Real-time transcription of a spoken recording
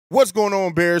What's going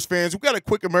on, Bears fans? We've got a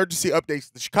quick emergency update.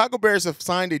 The Chicago Bears have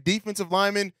signed a defensive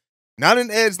lineman, not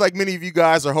an edge like many of you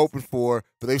guys are hoping for,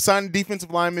 but they've signed a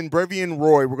defensive lineman, Bravvion.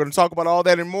 We're going to talk about all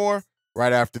that and more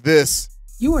right after this.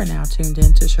 You are now tuned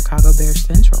in to Chicago Bears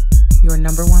Central, your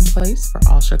 #1 place for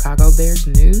all Chicago Bears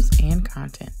news and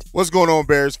content. What's going on,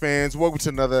 Bears fans? Welcome to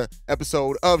another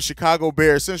episode of Chicago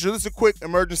Bears Central. This is a quick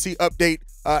emergency update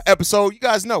episode. You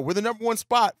guys know we're the #1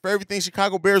 spot for everything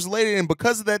Chicago Bears related, and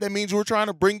because of that, that means we're trying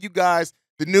to bring you guys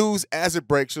the news as it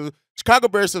breaks. So Chicago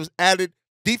Bears have added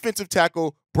defensive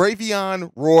tackle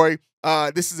Bravvion Roy.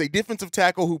 This is a defensive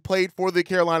tackle who played for the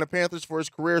Carolina Panthers for his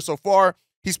career so far.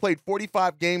 He's played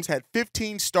 45 games, had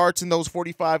 15 starts in those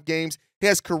 45 games. He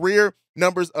has career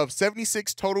numbers of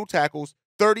 76 total tackles,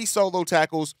 30 solo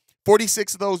tackles,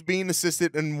 46 of those being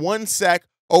assisted, and 1 sack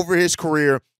over his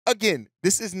career. Again,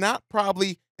 this is not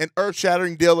probably an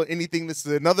earth-shattering deal or anything. This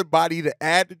is another body to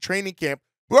add to training camp.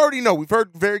 We already know. We've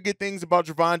heard very good things about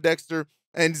Javon Dexter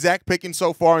and Zach Pickens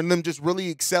so far, and them just really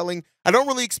excelling. I don't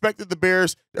really expect that the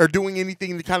Bears are doing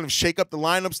anything to kind of shake up the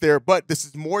lineups there, but this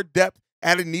is more depth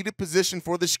at a needed position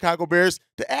for the Chicago Bears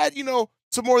to add,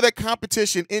 some more of that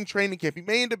competition in training camp. He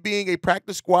may end up being a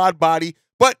practice squad body,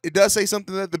 but it does say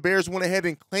something that the Bears went ahead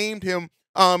and claimed him.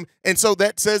 And so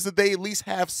that says that they at least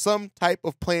have some type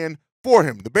of plan for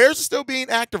him. The Bears are still being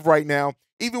active right now,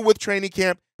 even with training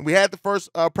camp. And we had the first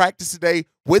practice today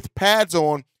with pads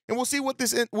on, and we'll see what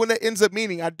that ends up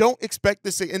meaning. I don't expect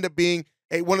this to end up being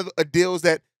one of the deals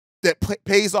that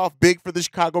pays off big for the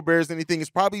Chicago Bears. Anything. It's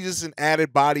probably just an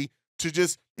added body to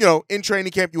just, in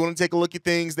training camp, you want to take a look at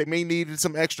things. They may need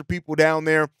some extra people down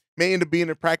there, may end up being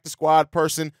a practice squad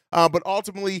person. But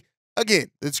ultimately,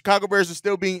 again, the Chicago Bears are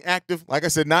still being active. Like I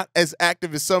said, not as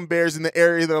active as some Bears in the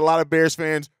area that a lot of Bears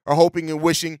fans are hoping and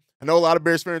wishing. I know a lot of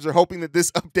Bears fans are hoping that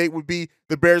this update would be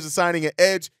the Bears assigning an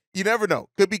edge. You never know.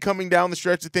 Could be coming down the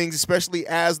stretch of things, especially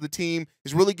as the team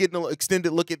is really getting an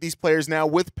extended look at these players now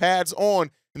with pads on,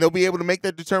 and they'll be able to make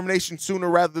that determination sooner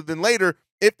rather than later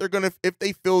if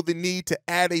they feel the need to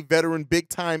add a veteran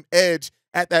big-time edge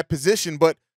at that position.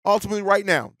 But ultimately right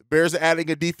now, the Bears are adding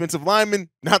a defensive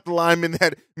lineman, not the lineman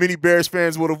that many Bears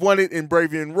fans would have wanted in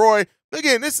Bravvion Roy.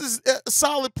 Again, this is a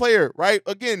solid player, right?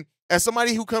 Again, as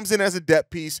somebody who comes in as a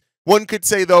depth piece, one could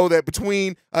say, though, that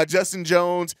between Justin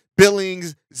Jones,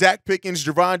 Billings, Zach Pickens,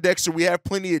 Javon Dexter, we have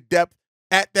plenty of depth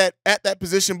at that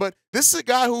position. But this is a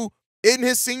guy who, in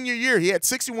his senior year, he had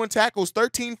 61 tackles,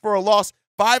 13 for a loss,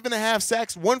 5.5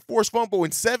 sacks, 1 forced fumble,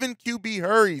 and 7 QB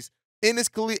hurries in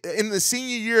the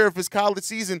senior year of his college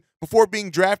season before being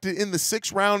drafted in the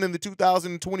 6th round in the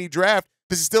 2020 draft.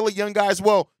 This is still a young guy as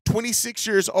well, 26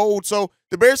 years old. So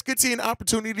the Bears could see an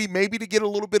opportunity maybe to get a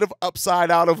little bit of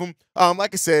upside out of him.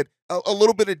 Like I said, a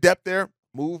little bit of depth there.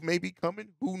 Move may be coming.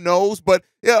 Who knows? But,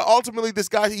 yeah, ultimately this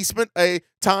guy, he spent he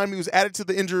was added to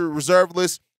the injury reserve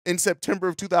list in September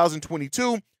of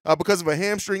 2022 because of a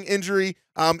hamstring injury.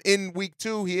 In week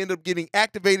 2, he ended up getting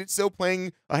activated, still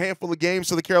playing a handful of games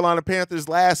for the Carolina Panthers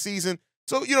last season.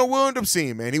 So, we'll end up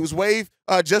seeing, man. He was waived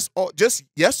just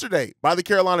yesterday by the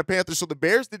Carolina Panthers. So the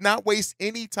Bears did not waste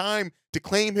any time to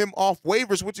claim him off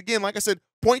waivers, which, again, like I said,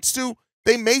 points to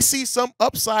they may see some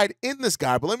upside in this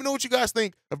guy. But let me know what you guys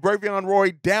think of Bravvion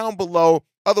Roy down below.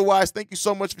 Otherwise, thank you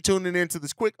so much for tuning in to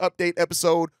this quick update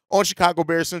episode on Chicago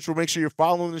Bears Central. Make sure you're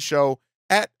following the show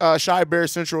at Chi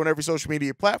Bears Central on every social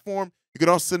media platform. You can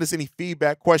also send us any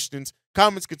feedback, questions,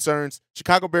 comments, concerns,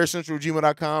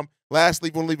 chicagobearscentral@gmail.com. Lastly,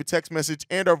 if you want to leave a text message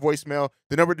and our voicemail,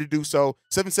 the number to do so,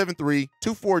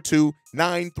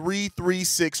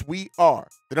 773-242-9336. We are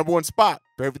the #1 spot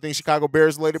for everything Chicago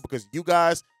Bears related because you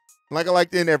guys, like I like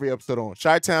to end every episode on,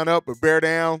 Chi-Town up, but Bear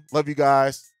down. Love you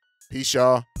guys. Peace,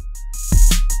 y'all.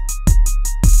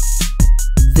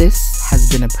 This has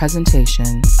been a presentation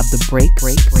of the Break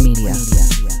Media.